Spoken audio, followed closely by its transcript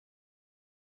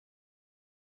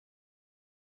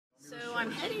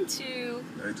I'm heading to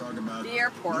the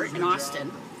airport in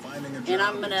Austin, and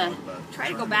I'm going to try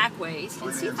to go back ways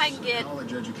and see if I can get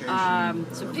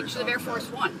some pictures of Air Force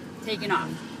One taking off.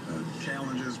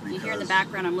 You hear in the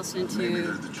background, I'm listening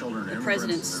to the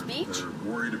president's speech.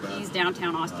 He's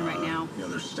downtown Austin right now,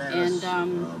 and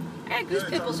I got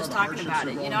goosebumps just talking about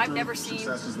it. You know, I've never seen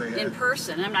in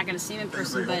person, and I'm not going to see him in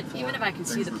person, but even if I can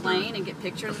see the plane and get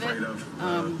pictures of it,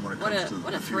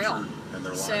 what a thrill.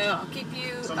 So I'll keep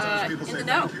you in the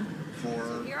know.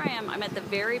 So here I am. I'm at the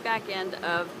very back end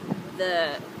of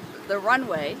the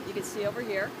runway. You can see over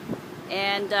here.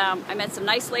 And I met some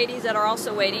nice ladies that are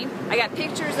also waiting. I got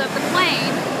pictures of the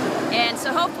plane, and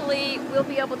so hopefully we'll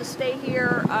be able to stay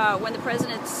here when the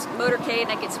president's motorcade,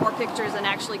 and I get some more pictures and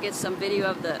actually get some video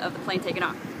of the plane taking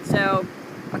off. So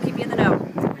I'll keep you in the know.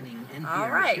 All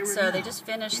right, so they just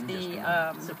finished the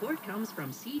support comes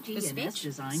from CG speech.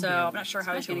 So I'm not sure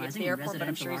how he's going to get to the airport, but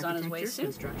I'm sure he's on his way soon.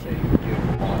 Advances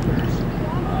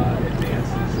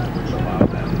which allow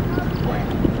them to write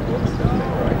books that they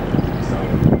write.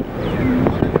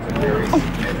 Very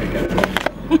significant,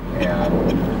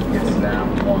 and it's now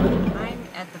one. I'm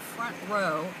at the front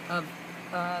row of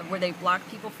where they block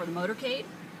people for the motorcade.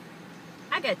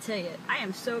 I gotta tell you, I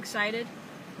am so excited.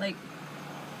 Like,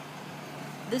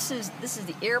 this is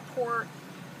the airport.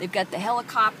 They've got the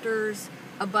helicopters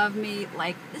above me.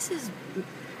 Like, this is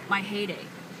my heyday.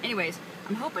 Anyways,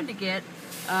 I'm hoping to get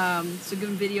some good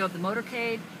video of the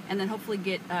motorcade, and then hopefully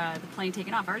get the plane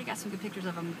taken off. I already got some good pictures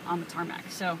of them on the tarmac.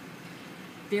 So.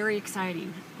 Very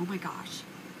exciting. Oh my gosh.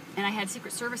 And I had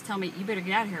Secret Service tell me, you better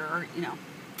get out of here or, you know,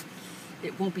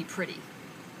 it won't be pretty.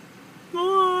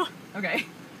 Oh, okay.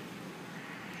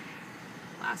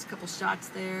 Last couple shots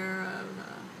there of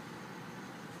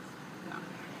yeah.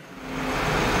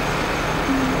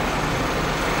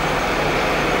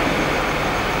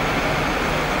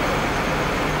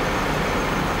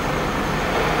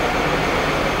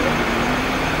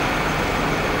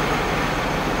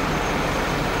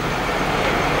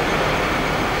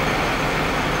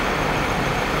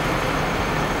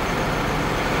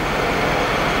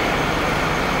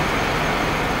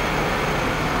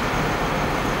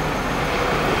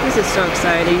 This is so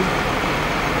exciting.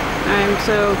 I'm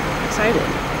so excited.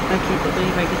 I can't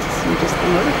believe I get to see just the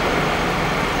motorcade.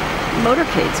 The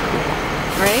motorcade's cool,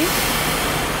 right?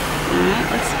 Alright,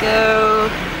 let's go.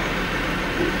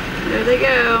 There they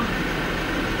go.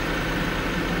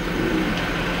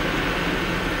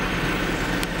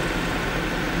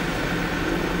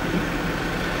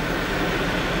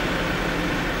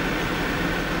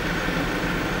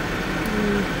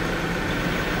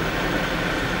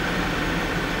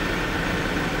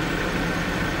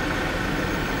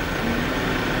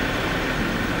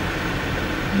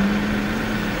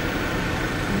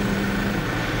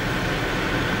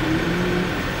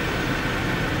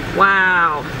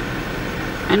 Wow.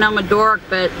 I know I'm a dork,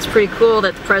 but it's pretty cool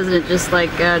that the president just like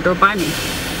drove by me.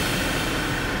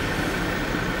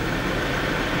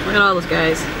 Look at all those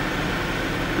guys.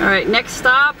 Alright, next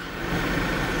stop,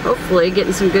 hopefully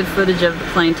getting some good footage of the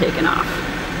plane taking off.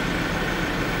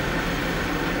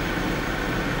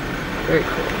 Very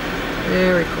cool.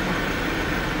 Very cool.